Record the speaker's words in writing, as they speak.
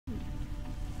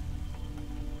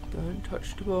Don't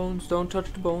touch the bones, don't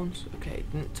touch the bones. Okay,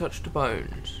 didn't touch the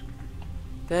bones.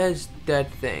 There's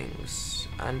dead things.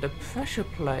 And a pressure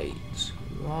plate.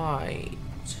 Right.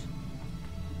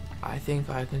 I think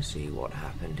I can see what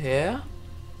happened here.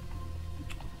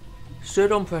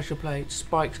 Stood on pressure plate,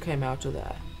 spikes came out of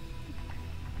there.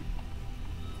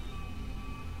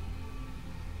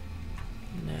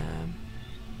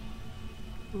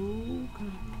 Ooh,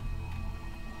 okay.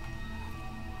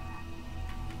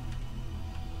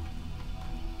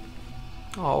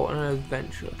 Oh, an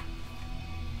adventure.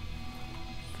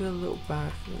 Feel a little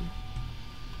bad for him.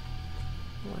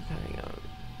 Like, hang on.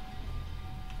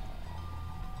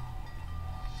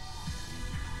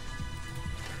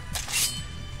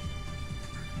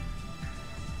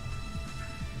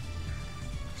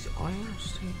 Is it iron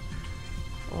steel?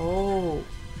 Oh,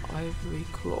 ivory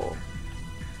claw.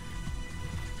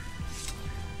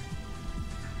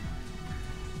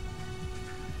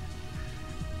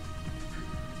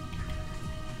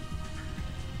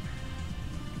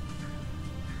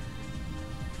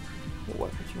 What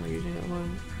weapons am I using at the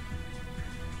moment?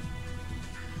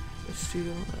 A steel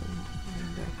and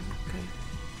okay.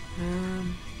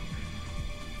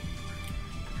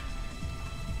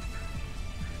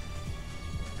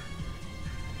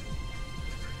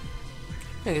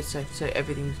 I think it's safe to say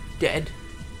everything's dead.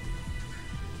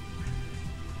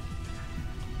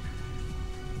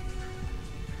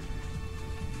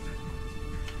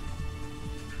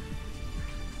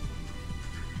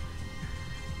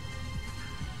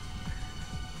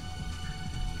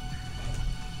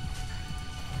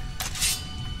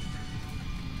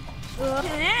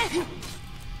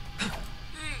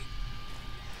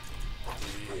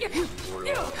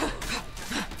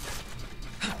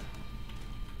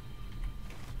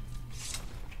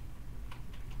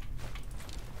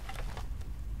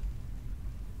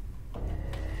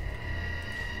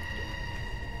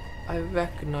 I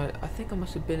recognize. I think I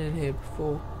must have been in here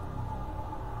before.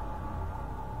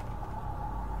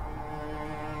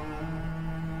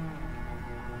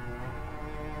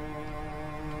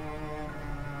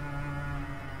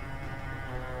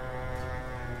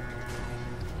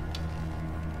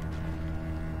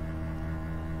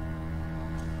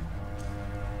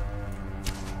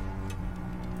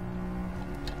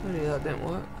 Really, that didn't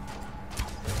work.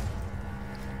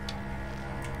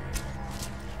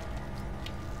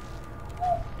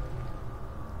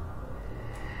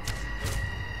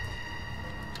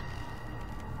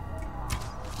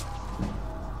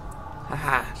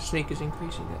 Haha, sneak is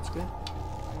increasing, that's good.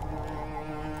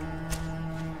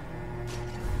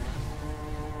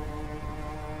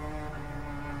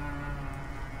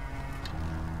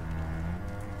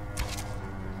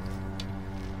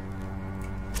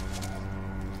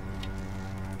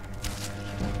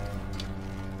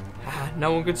 Haha,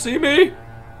 no one can see me!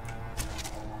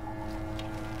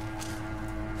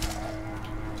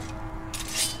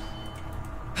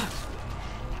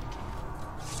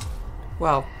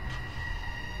 Well,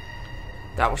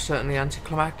 that was certainly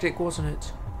anticlimactic, wasn't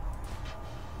it?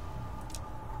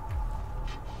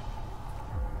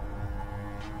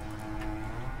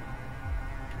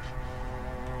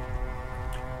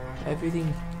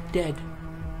 Everything's dead.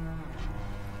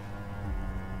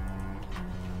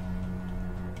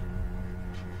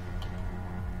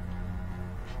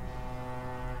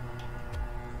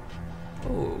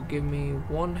 Oh, give me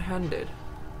one-handed.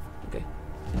 Okay.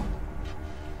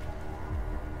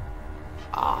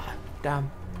 Ah, damn.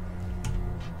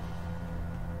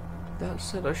 That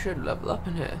said, I should level up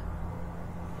in here.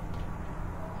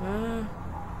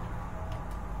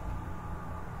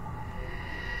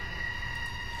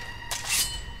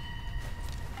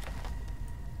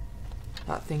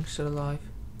 That thing's still alive.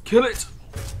 Kill it!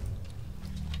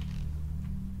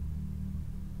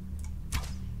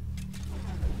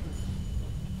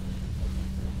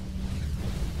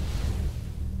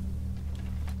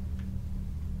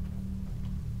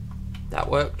 That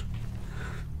worked.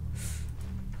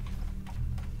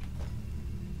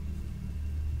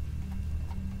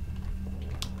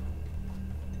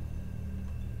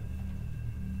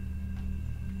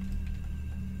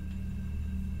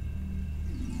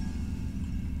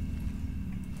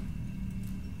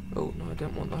 Oh, no, I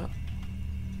don't want that.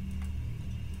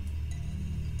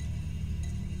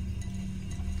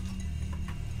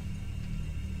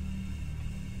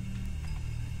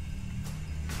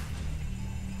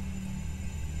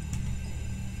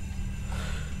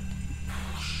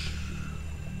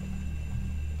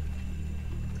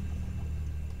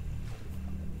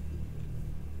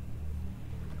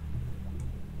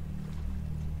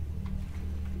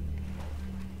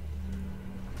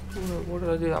 What did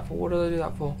I do that for? What did I do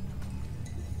that for?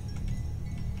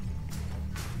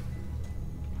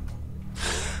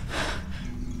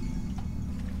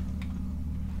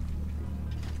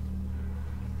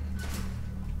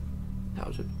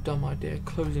 a dumb idea,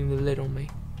 closing the lid on me.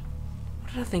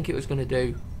 What did I think it was going to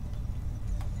do?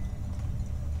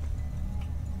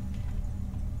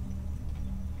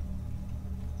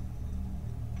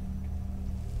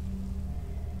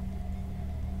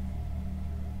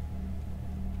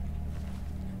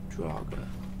 Draga.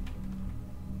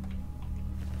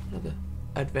 Another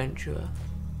adventurer.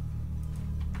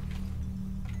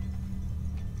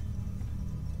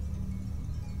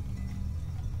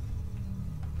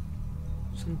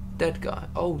 Some dead guy.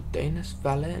 Oh, Danis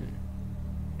Valen.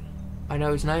 I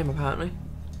know his name apparently.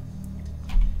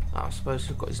 I suppose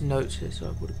I've got his notes here, so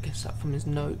I would have guessed that from his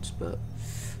notes, but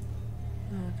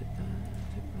I didn't know.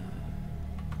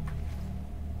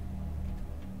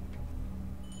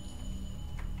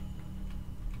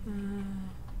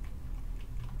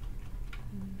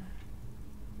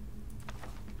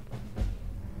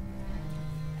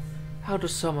 How to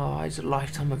summarise a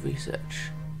lifetime of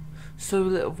research? So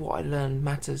little of what I learned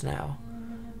matters now.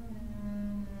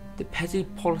 The petty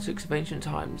politics of ancient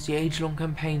times, the age-long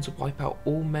campaign to wipe out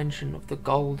all mention of the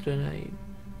Gwelda name.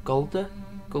 Gwelda?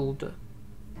 Gwelda.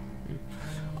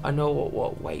 I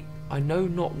know I know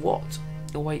not what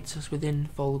awaits us within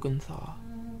Volgunthar.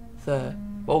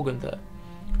 Volgunthar.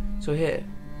 So here,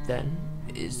 then,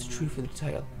 is the truth of the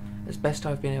tale, as best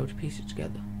I've been able to piece it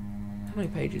together. How many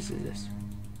pages is this?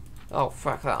 Oh,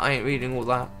 fuck that, I ain't reading all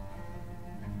that.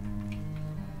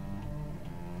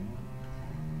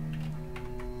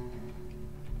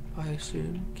 I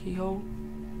assume keyhole.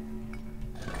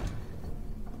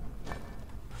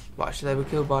 Right, so they were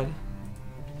killed by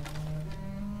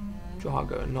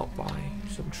Drago and not by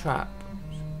some trap.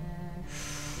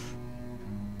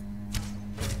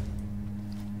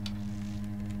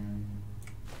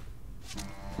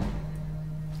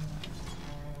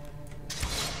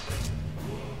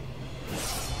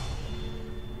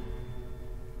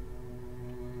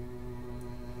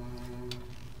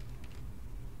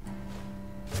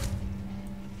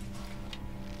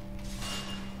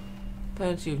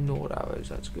 Plenty of Nord arrows,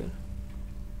 that's good.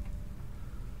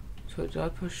 So did I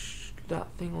push that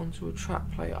thing onto a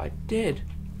trap plate? I did.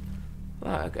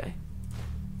 Right, okay.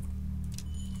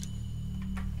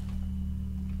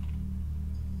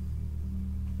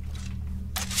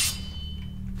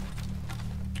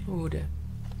 Oh dear.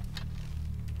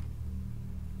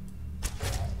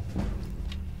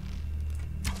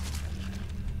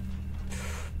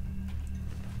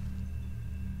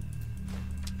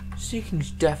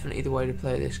 Seeking's definitely the way to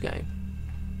play this game.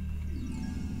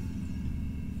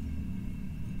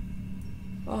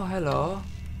 Oh, hello.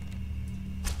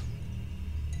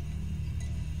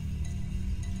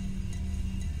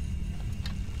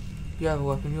 You have a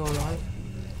weapon, you're alive.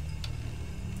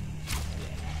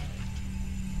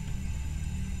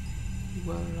 You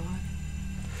were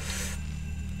alive.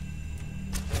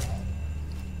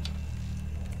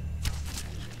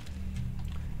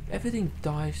 Everything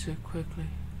dies so quickly.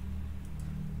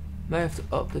 May have to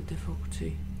up the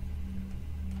difficulty.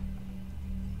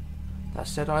 That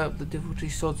said, I up the difficulty,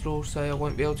 sod's law say I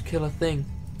won't be able to kill a thing.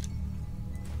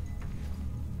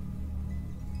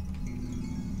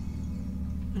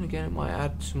 And again, it might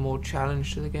add some more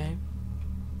challenge to the game.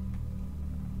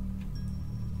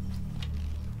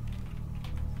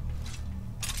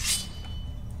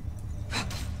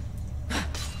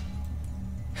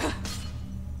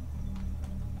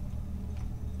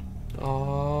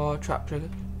 Oh, trap trigger.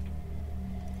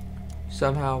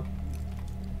 Somehow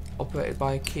operated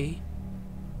by a key.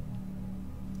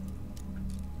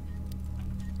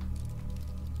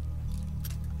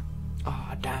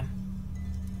 Ah, damn.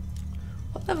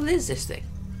 What level is this thing?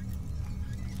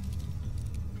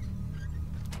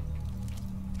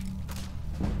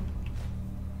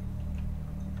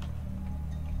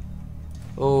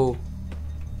 Oh.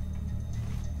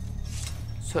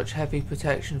 Such heavy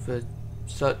protection for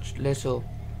such little.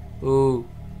 Ooh.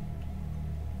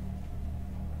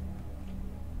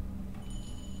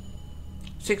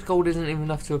 $6 gold isn't even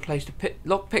enough to replace the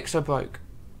lockpicks I broke.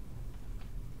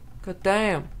 God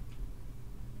damn.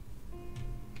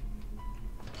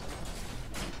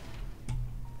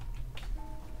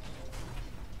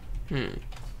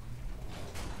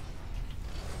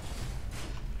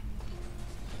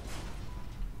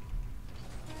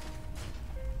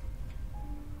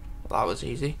 That was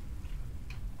easy.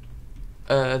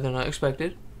 Than I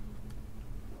expected.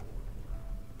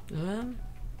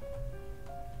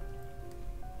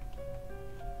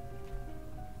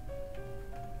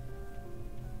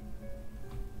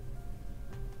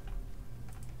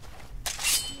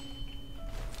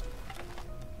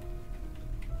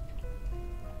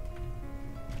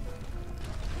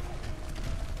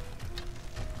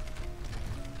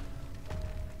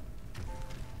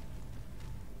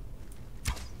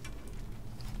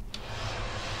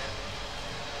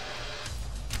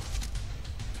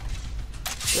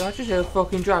 Did I just hear a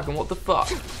fucking dragon? What the fuck?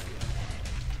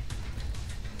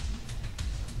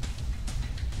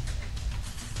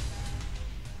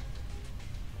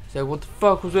 So what the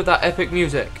fuck was with that epic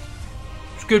music?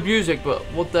 It's good music, but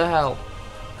what the hell?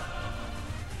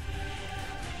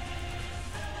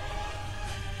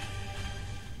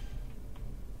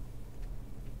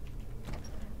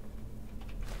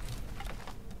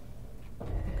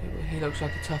 Okay, well he looks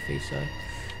like a toughie, so...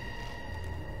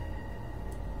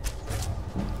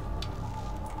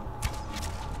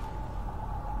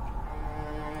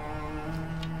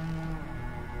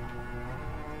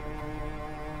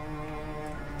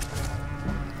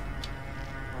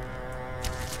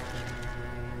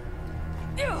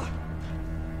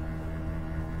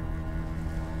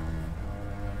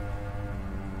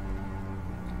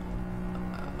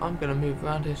 I'm gonna move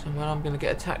around here somewhere. I'm gonna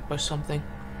get attacked by something.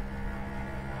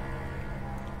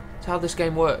 That's how this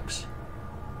game works.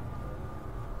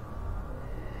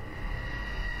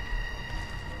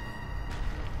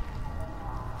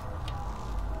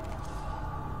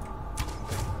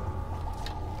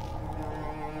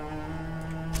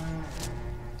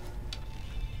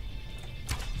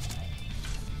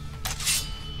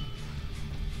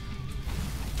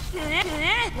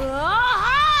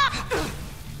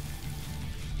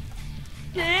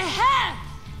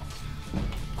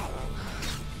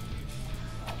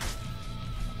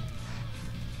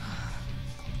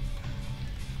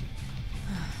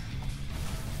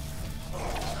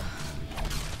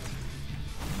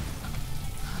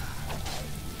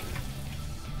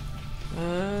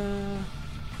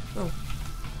 Oh.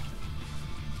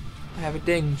 I have a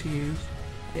ding to use.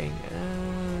 Ding.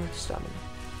 Stamina.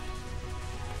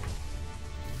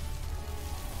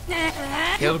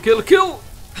 Kill, kill, kill!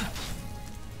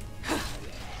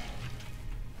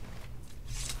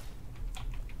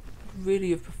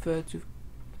 Really have preferred to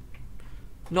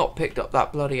not picked up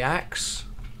that bloody axe.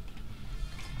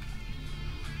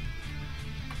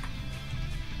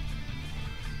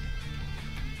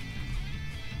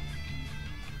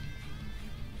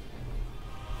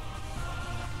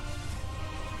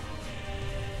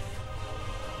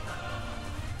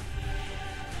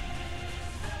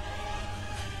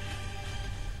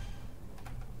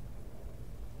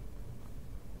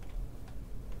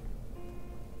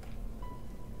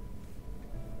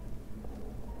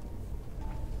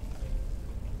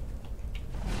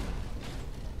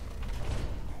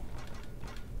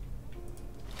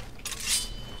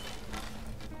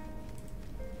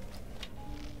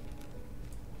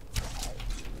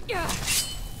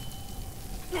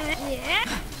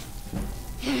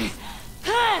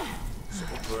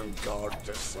 Bring God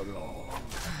this along.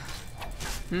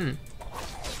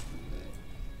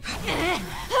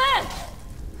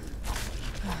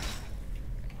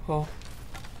 Oh.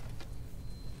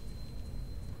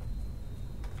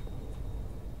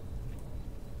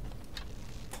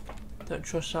 Don't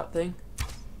trust that thing.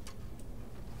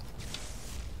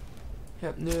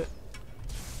 Yep, knew it.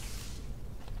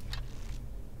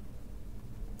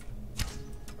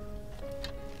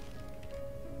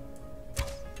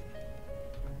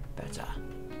 Better.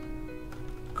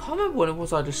 Can't remember when it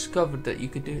was I discovered that you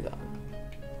could do that.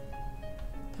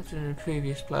 That's in a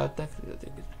previous play. I definitely don't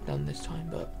think it's done this time,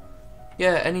 but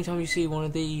yeah, anytime you see one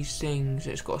of these things,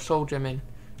 it's got a soul gem in.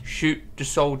 Shoot the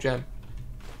soul gem.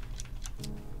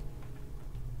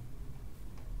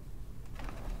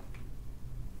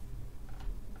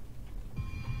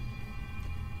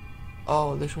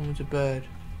 Oh, this one was a bird.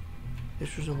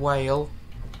 This was a whale.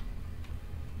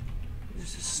 Is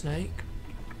this a snake?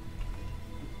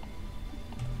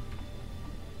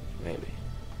 Maybe.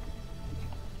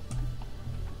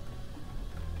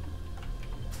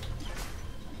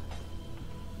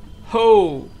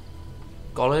 Ho!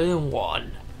 Got it in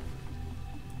one.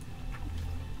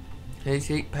 Hey,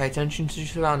 see, pay attention to your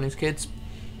surroundings, kids.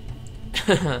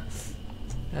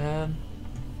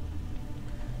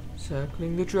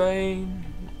 Circling the drain.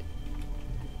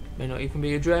 May not even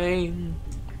be a drain.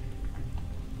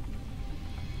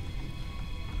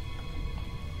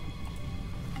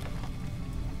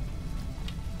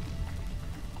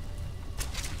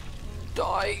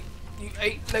 Die, you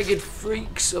eight-legged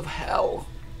freaks of hell.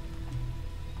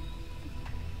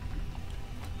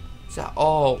 Is that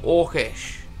all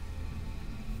orcish?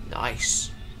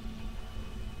 Nice.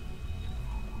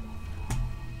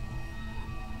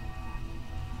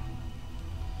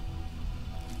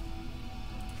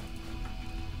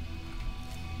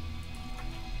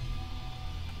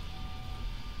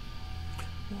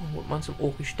 Oh, I wouldn't mind some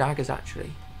orcish daggers actually.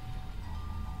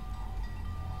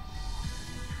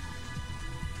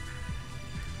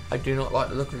 I do not like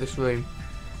the look of this room.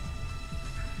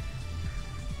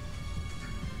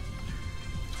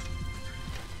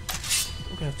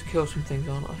 gonna have to kill some things,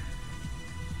 aren't I?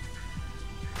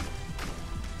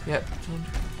 Yep.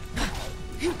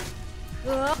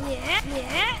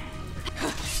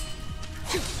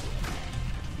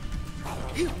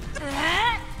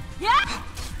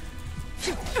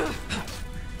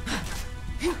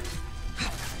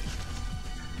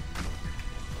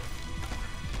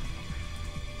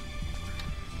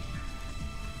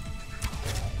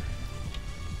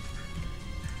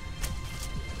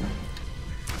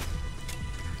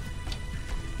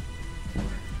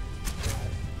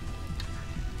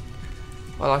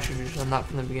 Well, I should have just done that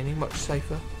from the beginning, much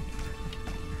safer.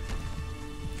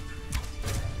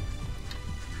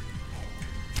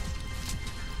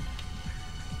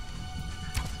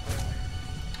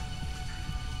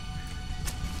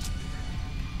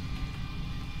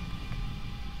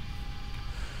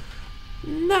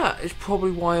 That is probably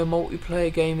why a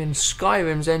multiplayer game in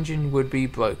Skyrim's engine would be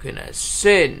broken as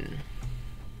sin.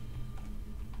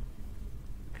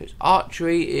 Because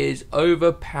archery is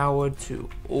overpowered to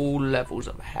all levels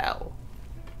of hell.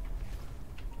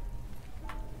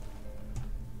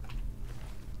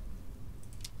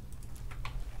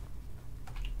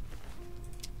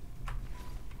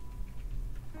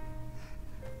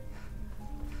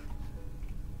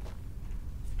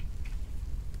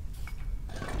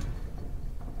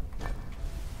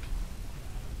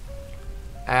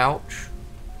 Ouch.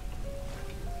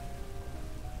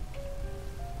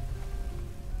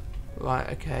 Right,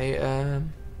 okay,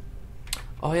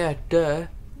 oh yeah, duh.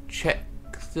 Check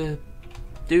the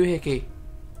doohickey.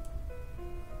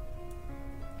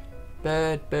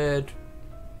 Bird.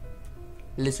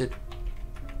 Lizard.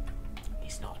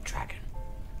 He's not a dragon.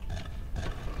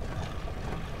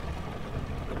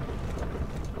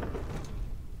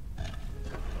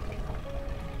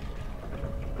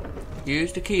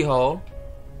 Use the keyhole.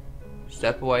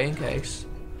 Step away in case.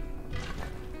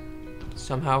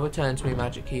 Somehow return to me,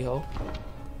 magic keyhole.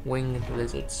 Winged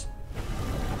lizards.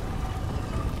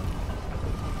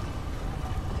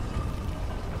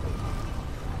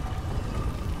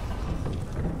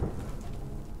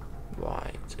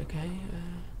 Right, okay.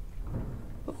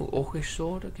 Oh, orcish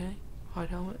sword, okay. Hide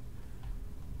helmet.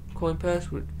 Coin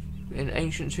purse with, in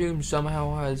ancient tombs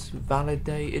somehow has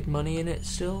validated money in it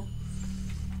still.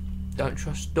 Don't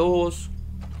trust doors.